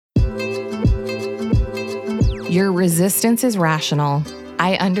Your resistance is rational.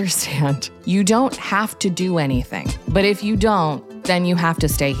 I understand. You don't have to do anything. But if you don't, then you have to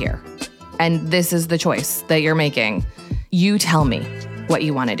stay here. And this is the choice that you're making. You tell me what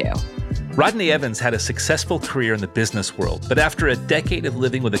you want to do. Rodney Evans had a successful career in the business world, but after a decade of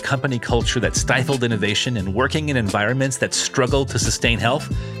living with a company culture that stifled innovation and working in environments that struggled to sustain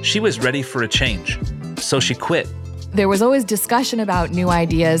health, she was ready for a change. So she quit. There was always discussion about new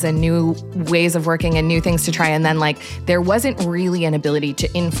ideas and new ways of working and new things to try. And then there wasn't really an ability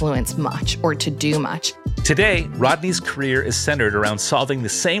to influence much or to do much. Today, Rodney's career is centered around solving the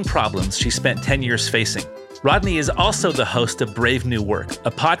same problems she spent 10 years facing. Rodney is also the host of Brave New Work,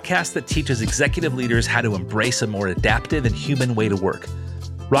 a podcast that teaches executive leaders how to embrace a more adaptive and human way to work.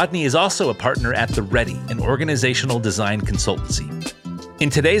 Rodney is also a partner at The Ready, an organizational design consultancy. In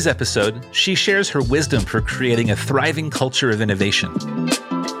today's episode, she shares her wisdom for creating a thriving culture of innovation.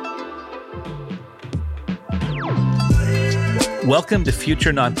 Welcome to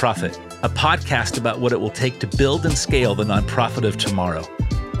Future Nonprofit, a podcast about what it will take to build and scale the nonprofit of tomorrow.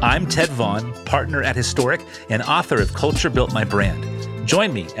 I'm Ted Vaughn, partner at Historic and author of Culture Built My Brand.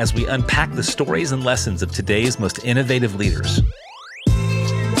 Join me as we unpack the stories and lessons of today's most innovative leaders.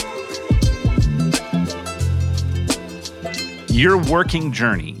 Your working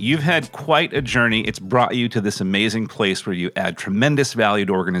journey. You've had quite a journey. It's brought you to this amazing place where you add tremendous value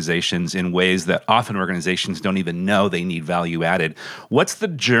to organizations in ways that often organizations don't even know they need value added. What's the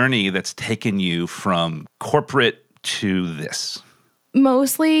journey that's taken you from corporate to this?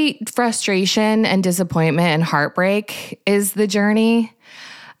 Mostly frustration and disappointment and heartbreak is the journey.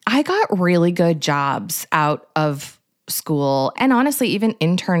 I got really good jobs out of school and honestly, even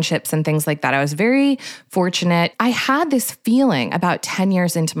internships and things like that. I was very fortunate. I had this feeling about 10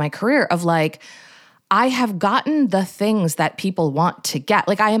 years into my career of I have gotten the things that people want to get.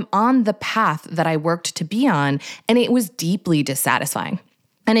 I am on the path that I worked to be on, and it was deeply dissatisfying.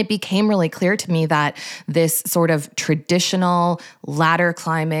 And it became really clear to me that this sort of traditional ladder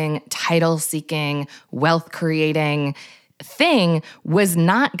climbing, title seeking, wealth creating thing was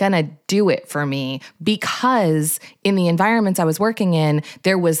not going to do it for me, because in the environments I was working in,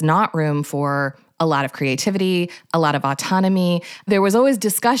 there was not room for a lot of creativity, a lot of autonomy. There was always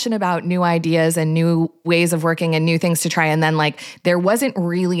discussion about new ideas and new ways of working and new things to try. And then there wasn't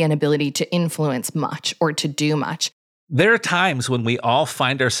really an ability to influence much or to do much. There are times when we all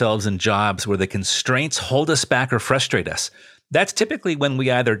find ourselves in jobs where the constraints hold us back or frustrate us. That's typically when we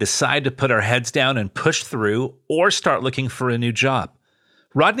either decide to put our heads down and push through or start looking for a new job.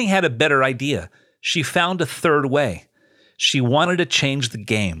 Rodney had a better idea. She found a third way. She wanted to change the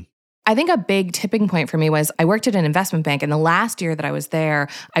game. I think a big tipping point for me was I worked at an investment bank, and the last year that I was there,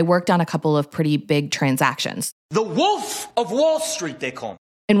 I worked on a couple of pretty big transactions. The Wolf of Wall Street, they call me.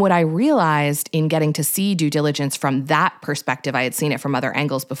 And what I realized in getting to see due diligence from that perspective, I had seen it from other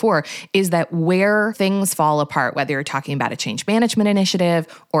angles before, is that where things fall apart, whether you're talking about a change management initiative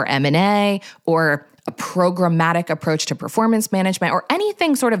or M&A or a programmatic approach to performance management or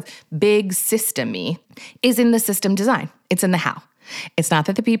anything sort of big system-y, is in the system design. It's in the how. It's not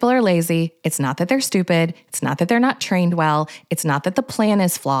that the people are lazy. It's not that they're stupid. It's not that they're not trained well. It's not that the plan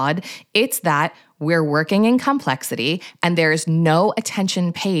is flawed. It's that we're working in complexity and there's no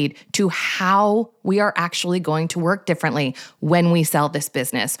attention paid to how we are actually going to work differently when we sell this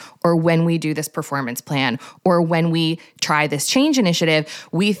business or when we do this performance plan or when we try this change initiative.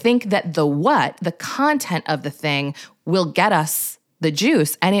 We think that the content of the thing will get us the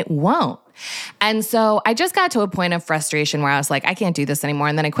juice, and it won't. And so I just got to a point of frustration where I was like, I can't do this anymore.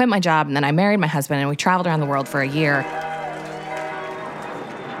 And then I quit my job, and then I married my husband, and we traveled around the world for a year.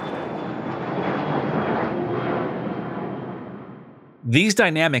 These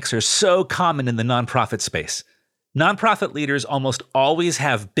dynamics are so common in the nonprofit space. Nonprofit leaders almost always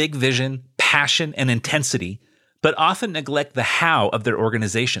have big vision, passion, and intensity, but often neglect the how of their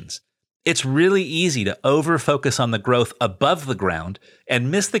organizations. It's really easy to over-focus on the growth above the ground and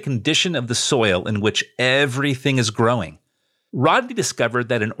miss the condition of the soil in which everything is growing. Rodney discovered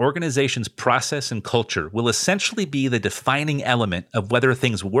that an organization's process and culture will essentially be the defining element of whether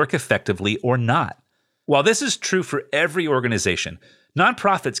things work effectively or not. While this is true for every organization,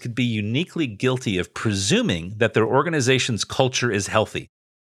 nonprofits could be uniquely guilty of presuming that their organization's culture is healthy.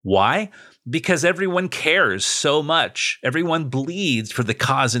 Why? Because everyone cares so much. Everyone bleeds for the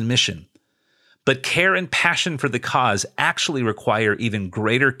cause and mission. But care and passion for the cause actually require even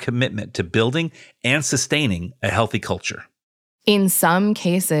greater commitment to building and sustaining a healthy culture. In some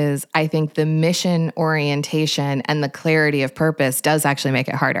cases, I think the mission orientation and the clarity of purpose does actually make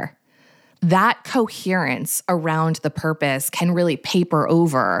it harder. That coherence around the purpose can really paper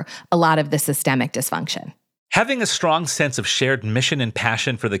over a lot of the systemic dysfunction. Having a strong sense of shared mission and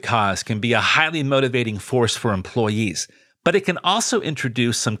passion for the cause can be a highly motivating force for employees, but it can also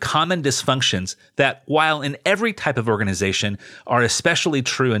introduce some common dysfunctions that, while in every type of organization, are especially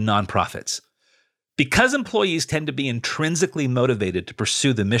true in nonprofits. Because employees tend to be intrinsically motivated to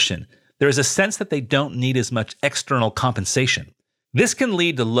pursue the mission, there is a sense that they don't need as much external compensation. This can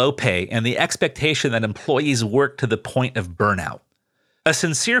lead to low pay and the expectation that employees work to the point of burnout. A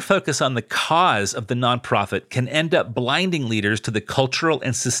sincere focus on the cause of the nonprofit can end up blinding leaders to the cultural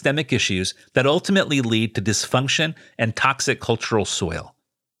and systemic issues that ultimately lead to dysfunction and toxic cultural soil.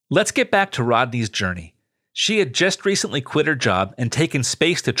 Let's get back to Rodney's journey. She had just recently quit her job and taken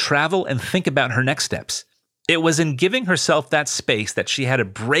space to travel and think about her next steps. It was in giving herself that space that she had a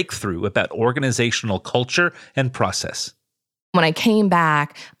breakthrough about organizational culture and process. When I came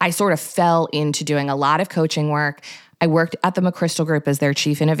back, I sort of fell into doing a lot of coaching work. I worked at the McChrystal Group as their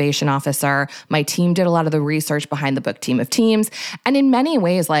chief innovation officer. My team did a lot of the research behind the book Team of Teams. And in many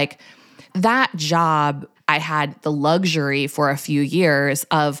ways, like that job, I had the luxury for a few years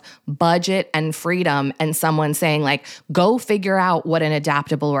of budget and freedom and someone saying like, go figure out what an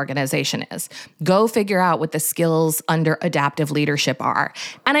adaptable organization is. Go figure out what the skills under adaptive leadership are.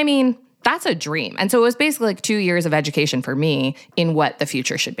 And I mean, that's a dream. And so it was basically like 2 years of education for me in what the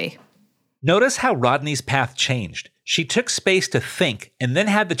future should be. Notice how Rodney's path changed. She took space to think and then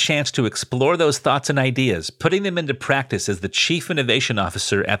had the chance to explore those thoughts and ideas, putting them into practice as the Chief Innovation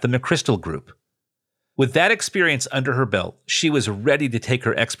Officer at the McChrystal Group. With that experience under her belt, she was ready to take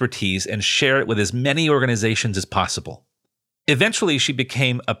her expertise and share it with as many organizations as possible. Eventually, she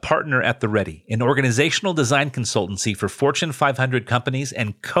became a partner at The Ready, an organizational design consultancy for Fortune 500 companies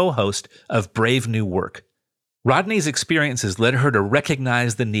and co-host of Brave New Work. Rodney's experiences led her to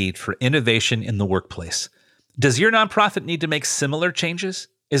recognize the need for innovation in the workplace. Does your nonprofit need to make similar changes?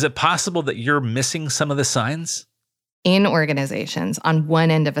 Is it possible that you're missing some of the signs? In organizations, on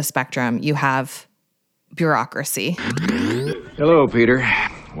one end of a spectrum, you have bureaucracy. Hello, Peter.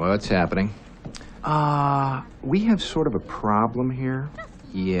 What's happening? We have sort of a problem here.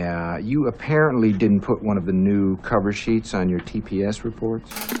 Yeah, you apparently didn't put one of the new cover sheets on your TPS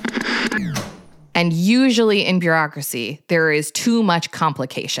reports. And usually in bureaucracy, there is too much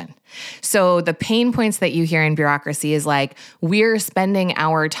complication. So the pain points that you hear in bureaucracy is like, we're spending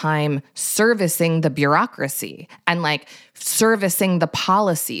our time servicing the bureaucracy and like servicing the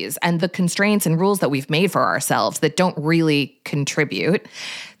policies and the constraints and rules that we've made for ourselves that don't really contribute.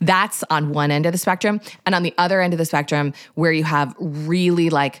 That's on one end of the spectrum. And on the other end of the spectrum, where you have really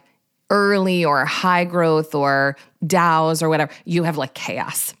like early or high growth or DAOs or whatever, you have like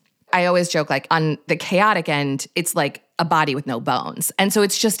chaos. I always joke, like on the chaotic end, it's like a body with no bones. And so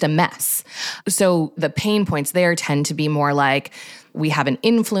it's just a mess. So the pain points there tend to be more like, we have an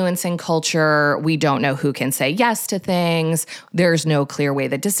influencing culture. We don't know who can say yes to things. There's no clear way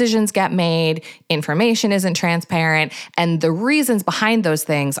that decisions get made. Information isn't transparent. And the reasons behind those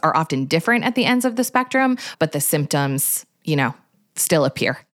things are often different at the ends of the spectrum, but the symptoms, still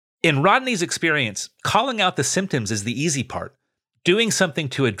appear. In Rodney's experience, calling out the symptoms is the easy part. Doing something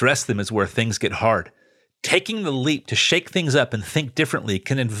to address them is where things get hard. Taking the leap to shake things up and think differently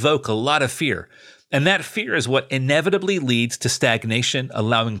can invoke a lot of fear. And that fear is what inevitably leads to stagnation,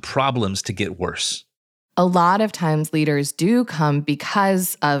 allowing problems to get worse. A lot of times leaders do come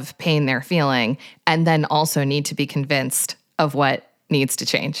because of pain they're feeling and then also need to be convinced of what needs to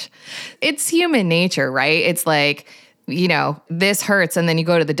change. It's human nature, right? It's like, this hurts, and then you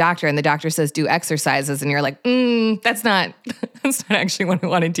go to the doctor and the doctor says, do exercises. And you're like, that's not actually what I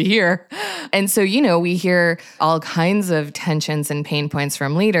wanted to hear. And so, we hear all kinds of tensions and pain points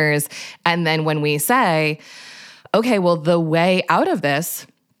from leaders. And then when we say, okay, well, the way out of this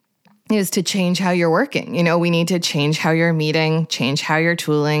is to change how you're working. We need to change how you're meeting, change how you're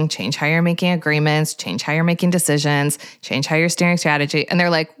tooling, change how you're making agreements, change how you're making decisions, change how you're steering strategy. And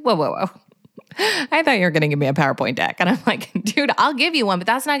they're like, whoa. I thought you were going to give me a PowerPoint deck. And I'm like, dude, I'll give you one, but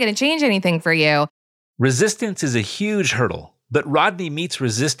that's not going to change anything for you. Resistance is a huge hurdle, but Rodney meets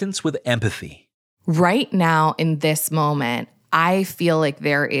resistance with empathy. Right now, in this moment, I feel like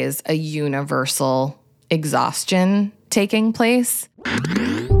there is a universal exhaustion taking place.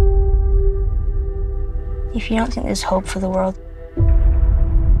 If you don't think there's hope for the world,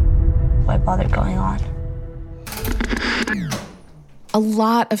 why bother going on? A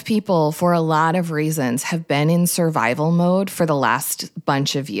lot of people, for a lot of reasons, have been in survival mode for the last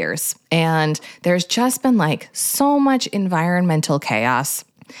bunch of years. And there's just been like so much environmental chaos.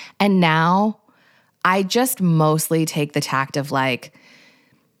 And now I just mostly take the tact of like,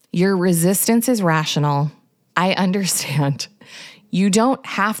 your resistance is rational. I understand. You don't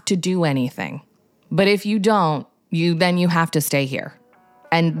have to do anything, But if you don't, then you have to stay here.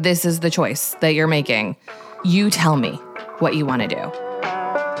 And this is the choice that you're making. You tell me what you want to do.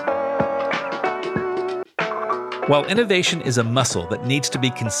 While innovation is a muscle that needs to be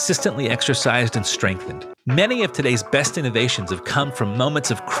consistently exercised and strengthened, many of today's best innovations have come from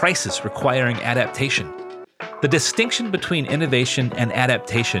moments of crisis requiring adaptation. The distinction between innovation and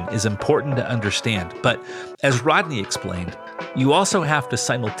adaptation is important to understand, but as Rodney explained, you also have to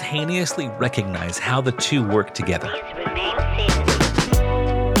simultaneously recognize how the two work together.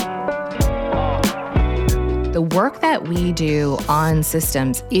 The work that we do on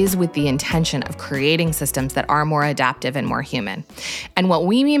systems is with the intention of creating systems that are more adaptive and more human. And what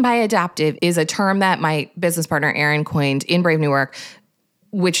we mean by adaptive is a term that my business partner Aaron coined in Brave New Work,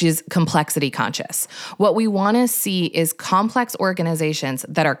 which is complexity conscious. What we want to see is complex organizations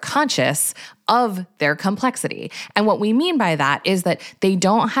that are conscious of their complexity. And what we mean by that is that they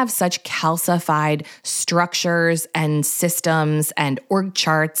don't have such calcified structures and systems and org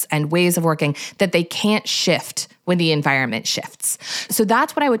charts and ways of working that they can't shift when the environment shifts. So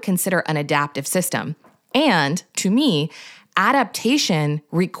that's what I would consider an adaptive system. And to me, adaptation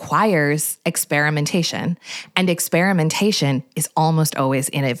requires experimentation, and experimentation is almost always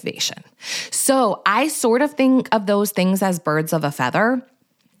innovation. So I sort of think of those things as birds of a feather.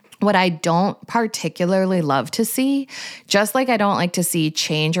 What I don't particularly love to see, just like I don't like to see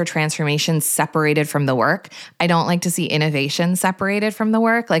change or transformation separated from the work, I don't like to see innovation separated from the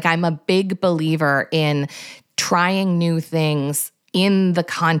work. Like, I'm a big believer in trying new things in the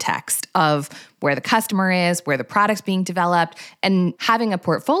context of where the customer is, where the product's being developed, and having a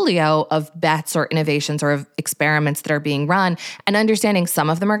portfolio of bets or innovations or of experiments that are being run, and understanding some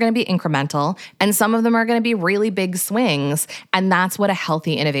of them are going to be incremental and some of them are going to be really big swings. And that's what a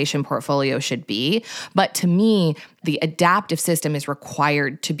healthy innovation portfolio should be. But to me, the adaptive system is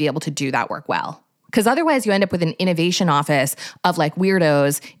required to be able to do that work well. Because otherwise you end up with an innovation office of like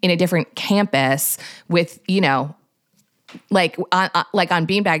weirdos in a different campus with, like on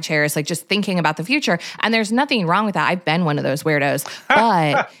beanbag chairs, like just thinking about the future. And there's nothing wrong with that. I've been one of those weirdos,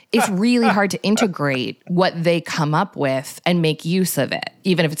 but it's really hard to integrate what they come up with and make use of it,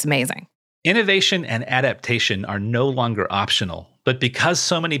 even if it's amazing. Innovation and adaptation are no longer optional, but because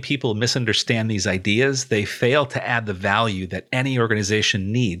so many people misunderstand these ideas, they fail to add the value that any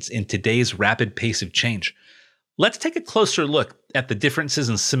organization needs in today's rapid pace of change. Let's take a closer look at the differences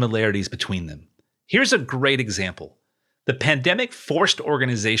and similarities between them. Here's a great example. The pandemic forced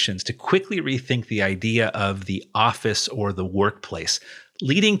organizations to quickly rethink the idea of the office or the workplace,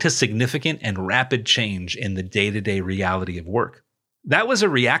 leading to significant and rapid change in the day-to-day reality of work. That was a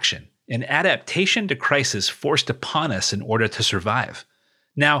reaction, an adaptation to crisis forced upon us in order to survive.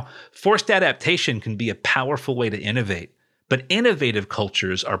 Now, forced adaptation can be a powerful way to innovate, but innovative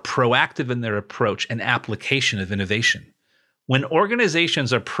cultures are proactive in their approach and application of innovation. When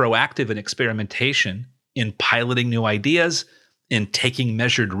organizations are proactive in experimentation, in piloting new ideas, in taking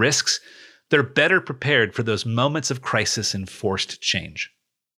measured risks, they're better prepared for those moments of crisis and forced change.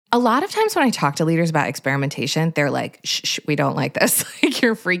 A lot of times when I talk to leaders about experimentation, they're like, shh, we don't like this. Like,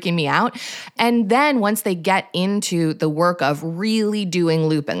 you're freaking me out. And then once they get into the work of really doing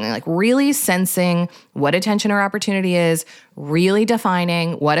looping, like really sensing what attention or opportunity is, really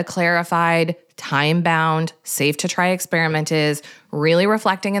defining what a clarified, time-bound, safe-to-try experiment is, really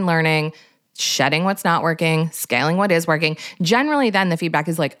reflecting and learning, shedding what's not working, scaling what is working. Generally, then the feedback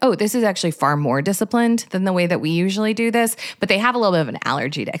is like, oh, this is actually far more disciplined than the way that we usually do this, but they have a little bit of an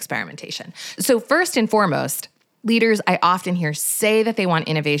allergy to experimentation. So first and foremost, leaders I often hear say that they want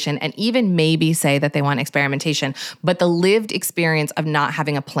innovation and even maybe say that they want experimentation, but the lived experience of not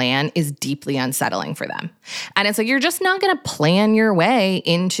having a plan is deeply unsettling for them. And it's like, you're just not going to plan your way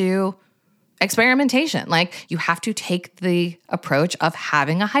into experimentation. Like, you have to take the approach of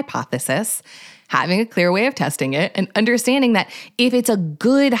having a hypothesis, having a clear way of testing it, and understanding that if it's a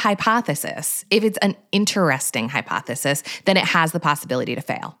good hypothesis, if it's an interesting hypothesis, then it has the possibility to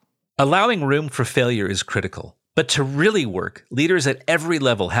fail. Allowing room for failure is critical. But to really work, leaders at every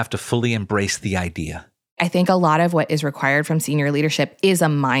level have to fully embrace the idea. I think a lot of what is required from senior leadership is a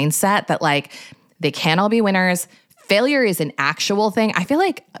mindset that, like, they can't all be winners. Failure is an actual thing. I feel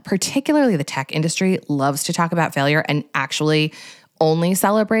like particularly the tech industry loves to talk about failure and actually only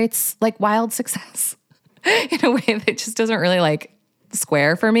celebrates like wild success in a way that just doesn't really like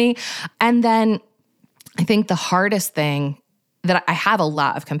square for me. And then I think the hardest thing that I have a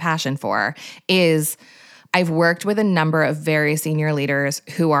lot of compassion for is I've worked with a number of very senior leaders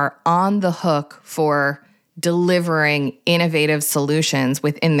who are on the hook for delivering innovative solutions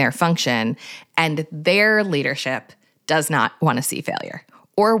within their function, and their leadership does not want to see failure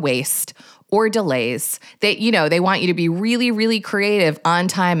or waste or delays. They want you to be really, really creative on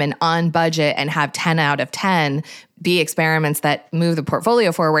time and on budget and have 10 out of 10 be experiments that move the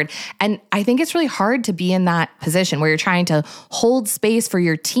portfolio forward. And I think it's really hard to be in that position where you're trying to hold space for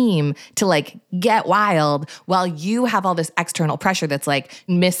your team to like get wild while you have all this external pressure that's like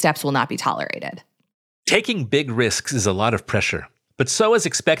missteps will not be tolerated. Taking big risks is a lot of pressure, but so is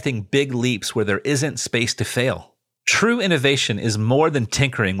expecting big leaps where there isn't space to fail. True innovation is more than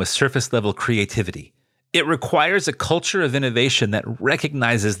tinkering with surface-level creativity. It requires a culture of innovation that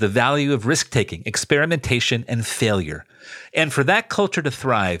recognizes the value of risk-taking, experimentation, and failure. And for that culture to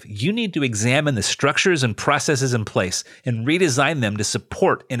thrive, you need to examine the structures and processes in place and redesign them to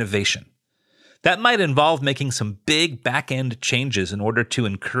support innovation. That might involve making some big back-end changes in order to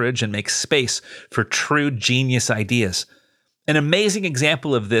encourage and make space for true genius ideas. An amazing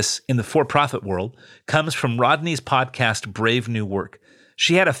example of this in the for-profit world comes from Rodney's podcast, Brave New Work.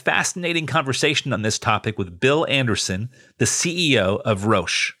 She had a fascinating conversation on this topic with Bill Anderson, the CEO of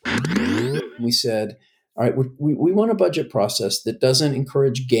Roche. We said, all right, we want a budget process that doesn't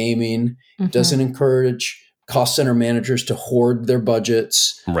encourage gaming, doesn't encourage cost center managers to hoard their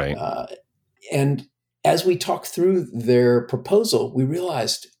budgets. Right. And as we talked through their proposal, we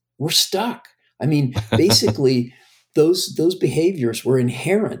realized we're stuck. I mean, basically, those behaviors were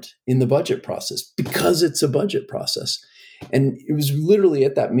inherent in the budget process because it's a budget process. And it was literally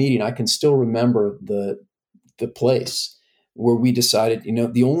at that meeting, I can still remember the place where we decided,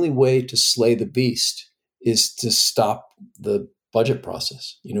 the only way to slay the beast is to stop the budget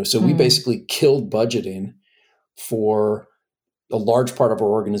process. So we basically killed budgeting for a large part of our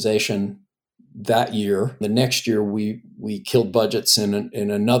organization that year. The next year, we killed budgets in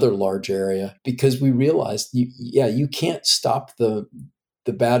another large area because we realized, you can't stop the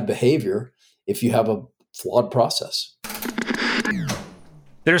bad behavior if you have a flawed process.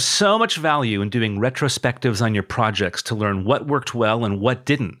 There's so much value in doing retrospectives on your projects to learn what worked well and what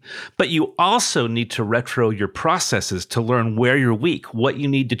didn't. But you also need to retro your processes to learn where you're weak, what you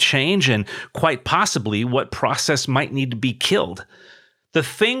need to change, and quite possibly what process might need to be killed. The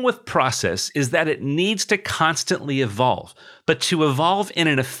thing with process is that it needs to constantly evolve, but to evolve in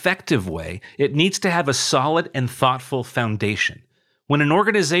an effective way, it needs to have a solid and thoughtful foundation. When an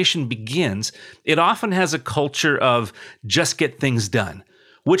organization begins, it often has a culture of just get things done,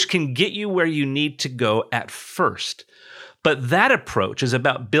 which can get you where you need to go at first. But that approach is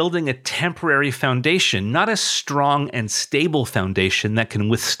about building a temporary foundation, not a strong and stable foundation that can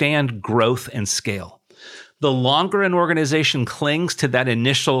withstand growth and scale. The longer an organization clings to that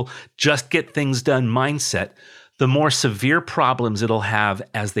initial just get things done mindset, the more severe problems it'll have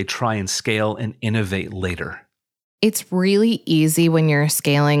as they try and scale and innovate later. It's really easy when you're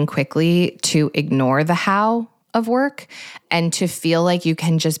scaling quickly to ignore the how of work and to feel like you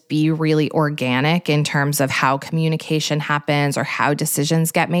can just be really organic in terms of how communication happens or how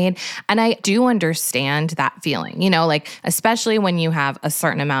decisions get made. And I do understand that feeling, especially when you have a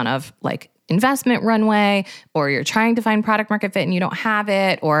certain amount of investment runway, or you're trying to find product market fit and you don't have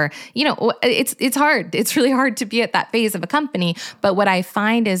it, or, it's hard. It's really hard to be at that phase of a company. But what I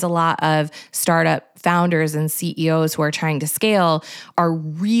find is a lot of startup founders and CEOs who are trying to scale are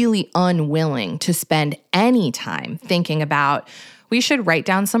really unwilling to spend any time thinking about, we should write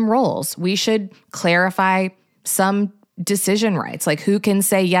down some roles. We should clarify some decision rights, like who can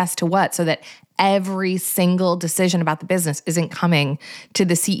say yes to what, so that every single decision about the business isn't coming to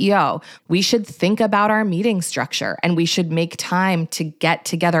the CEO. We should think about our meeting structure and we should make time to get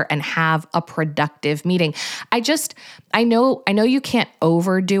together and have a productive meeting. I know you can't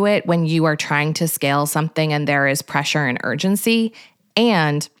overdo it when you are trying to scale something and there is pressure and urgency.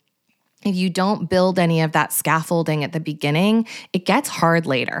 And if you don't build any of that scaffolding at the beginning, it gets hard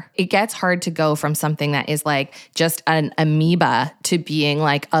later. It gets hard to go from something that is like just an amoeba to being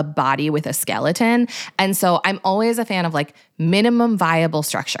like a body with a skeleton. And so I'm always a fan of minimum viable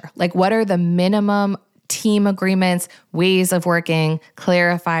structure. What are the minimum team agreements, ways of working,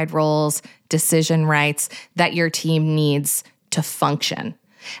 clarified roles, decision rights that your team needs to function?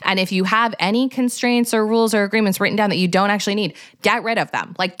 And if you have any constraints or rules or agreements written down that you don't actually need, get rid of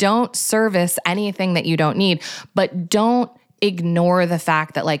them. Don't service anything that you don't need, but don't ignore the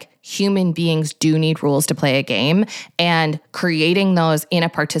fact that human beings do need rules to play a game, and creating those in a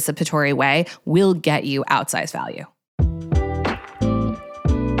participatory way will get you outsized value.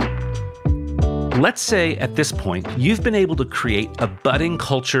 Let's say at this point, you've been able to create a budding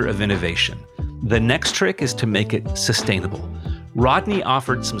culture of innovation. The next trick is to make it sustainable. Rodney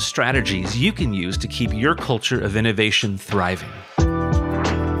offered some strategies you can use to keep your culture of innovation thriving.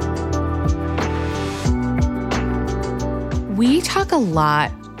 We talk a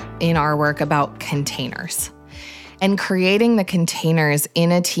lot in our work about containers and creating the containers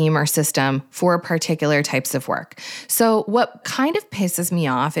in a team or system for particular types of work. So what kind of pisses me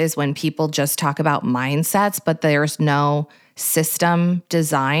off is when people just talk about mindsets, but there's no system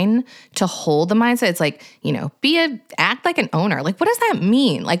design to hold the mindset. It's like, act like an owner. Like, what does that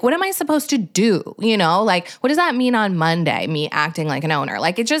mean? Like, what am I supposed to do? Like, what does that mean on Monday, me acting like an owner?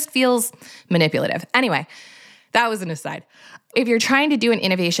 Like, it just feels manipulative. Anyway, that was an aside. If you're trying to do an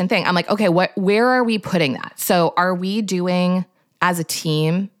innovation thing, I'm like, okay, where are we putting that? So are we doing, as a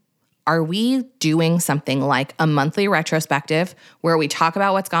team, are we doing something like a monthly retrospective where we talk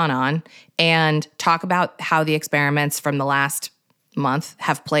about what's gone on and talk about how the experiments from the last month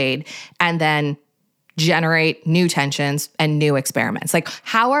have played and then generate new tensions and new experiments? Like,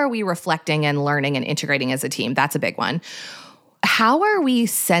 how are we reflecting and learning and integrating as a team? That's a big one. How are we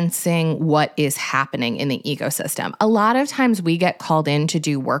sensing what is happening in the ecosystem? A lot of times we get called in to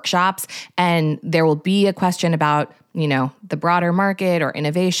do workshops and there will be a question about, the broader market or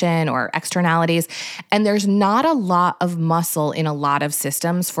innovation or externalities. And there's not a lot of muscle in a lot of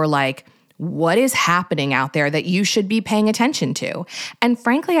systems for like, what is happening out there that you should be paying attention to? And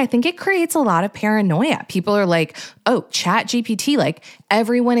frankly, I think it creates a lot of paranoia. People are like, oh, ChatGPT, like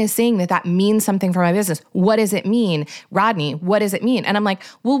everyone is saying that means something for my business. What does it mean? Rodney, what does it mean? And I'm like,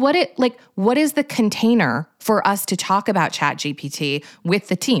 well, what is the container for us to talk about ChatGPT with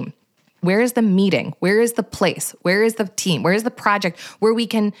the team? Where is the meeting? Where is the place? Where is the team? Where is the project where we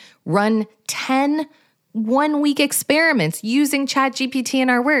can run 10 one-week experiments using ChatGPT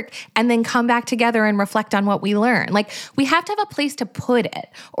in our work and then come back together and reflect on what we learn? Like, we have to have a place to put it,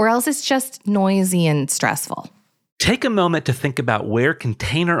 or else it's just noisy and stressful. Take a moment to think about where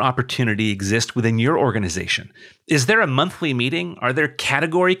container opportunity exists within your organization. Is there a monthly meeting? Are there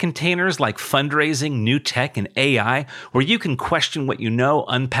category containers like fundraising, new tech, and AI, where you can question what you know,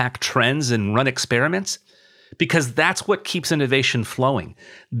 unpack trends, and run experiments? Because that's what keeps innovation flowing.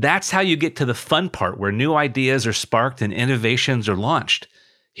 That's how you get to the fun part where new ideas are sparked and innovations are launched.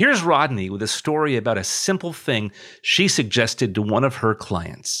 Here's Rodney with a story about a simple thing she suggested to one of her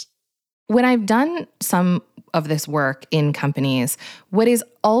clients. When I've done some of this work in companies, what is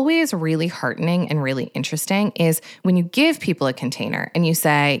always really heartening and really interesting is when you give people a container and you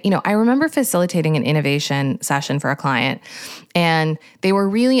say, I remember facilitating an innovation session for a client and they were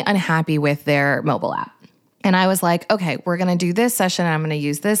really unhappy with their mobile app. And I was like, okay, we're going to do this session and I'm going to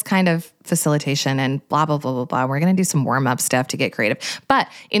use this kind of facilitation and blah, blah, blah, blah, blah. We're going to do some warm-up stuff to get creative. But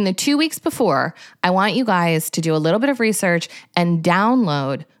in the 2 weeks before, I want you guys to do a little bit of research and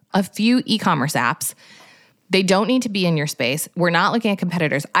download a few e-commerce apps. They don't need to be in your space. We're not looking at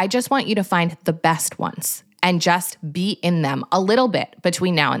competitors. I just want you to find the best ones and just be in them a little bit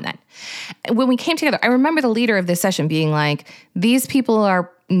between now and then. When we came together, I remember the leader of this session being like, these people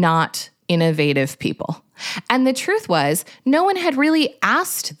are not innovative people. And the truth was, no one had really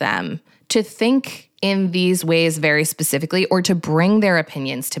asked them to think in these ways very specifically, or to bring their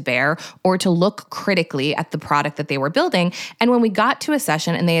opinions to bear, or to look critically at the product that they were building. And when we got to a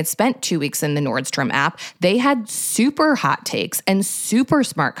session and they had spent 2 weeks in the Nordstrom app, they had super hot takes and super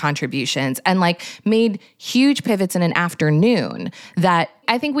smart contributions and like made huge pivots in an afternoon that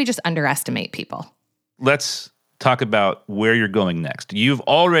I think we just underestimate people. Let's talk about where you're going next. You've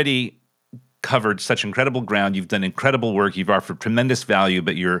already covered such incredible ground. You've done incredible work. You've offered tremendous value,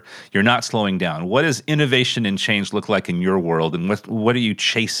 but you're not slowing down. What does innovation and change look like in your world? And what are you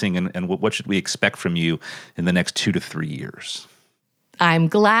chasing? And what should we expect from you in the next 2 to 3 years? I'm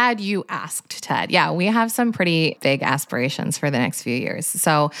glad you asked, Ted. Yeah, we have some pretty big aspirations for the next few years.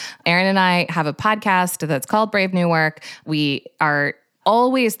 So Aaron and I have a podcast that's called Brave New Work. We are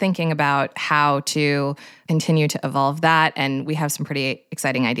always thinking about how to continue to evolve that. And we have some pretty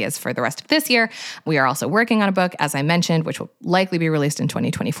exciting ideas for the rest of this year. We are also working on a book, as I mentioned, which will likely be released in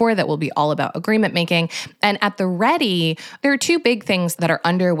 2024 that will be all about agreement making. And at the ready, there are 2 big things that are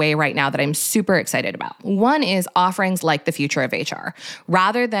underway right now that I'm super excited about. One is offerings like the future of HR.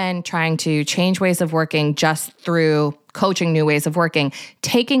 Rather than trying to change ways of working just through coaching new ways of working,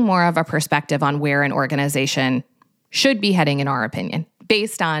 taking more of a perspective on where an organization should be heading, in our opinion,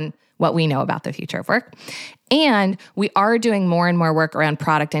 based on what we know about the future of work. And we are doing more and more work around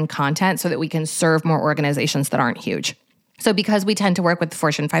product and content so that we can serve more organizations that aren't huge. So because we tend to work with the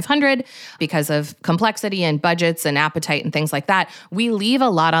Fortune 500, because of complexity and budgets and appetite and things like that, we leave a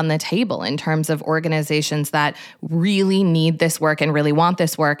lot on the table in terms of organizations that really need this work and really want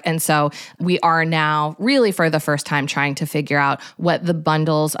this work. And so we are now really for the first time trying to figure out what the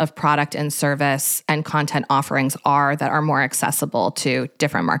bundles of product and service and content offerings are that are more accessible to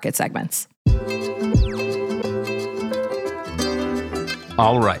different market segments.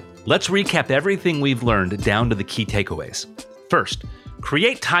 All right. Let's recap everything we've learned down to the key takeaways. First,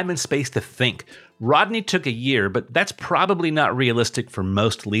 create time and space to think. Rodney took a year, but that's probably not realistic for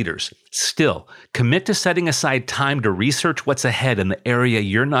most leaders. Still, commit to setting aside time to research what's ahead in the area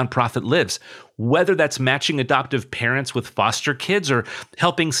your nonprofit lives, whether that's matching adoptive parents with foster kids or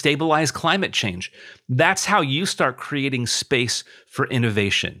helping stabilize climate change. That's how you start creating space for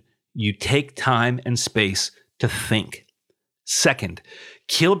innovation. You take time and space to think. Second,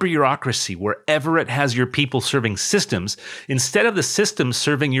 kill bureaucracy wherever it has your people serving systems instead of the systems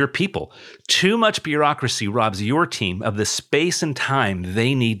serving your people. Too much bureaucracy robs your team of the space and time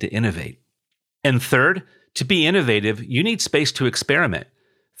they need to innovate. And third, to be innovative, you need space to experiment.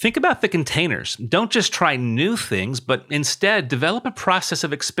 Think about the containers. Don't just try new things, but instead develop a process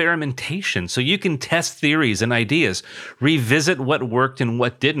of experimentation so you can test theories and ideas, revisit what worked and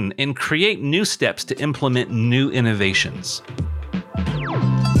what didn't, and create new steps to implement new innovations.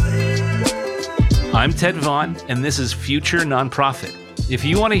 I'm Ted Vaughn, and this is Future Nonprofit. If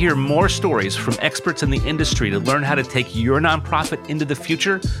you want to hear more stories from experts in the industry to learn how to take your nonprofit into the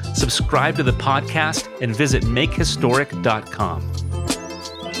future, subscribe to the podcast and visit makehistoric.com.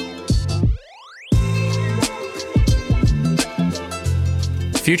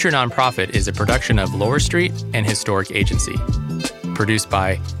 Future Nonprofit is a production of Lower Street and Historic Agency. Produced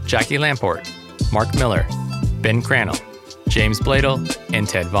by Jackie Lamport, Mark Miller, Ben Crannell, James Bladel, and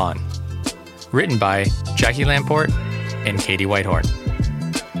Ted Vaughn. Written by Jackie Lamport and Katie Whitehorn.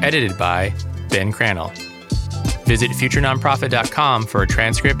 Edited by Ben Crannell. Visit futurenonprofit.com for a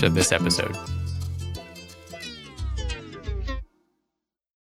transcript of this episode.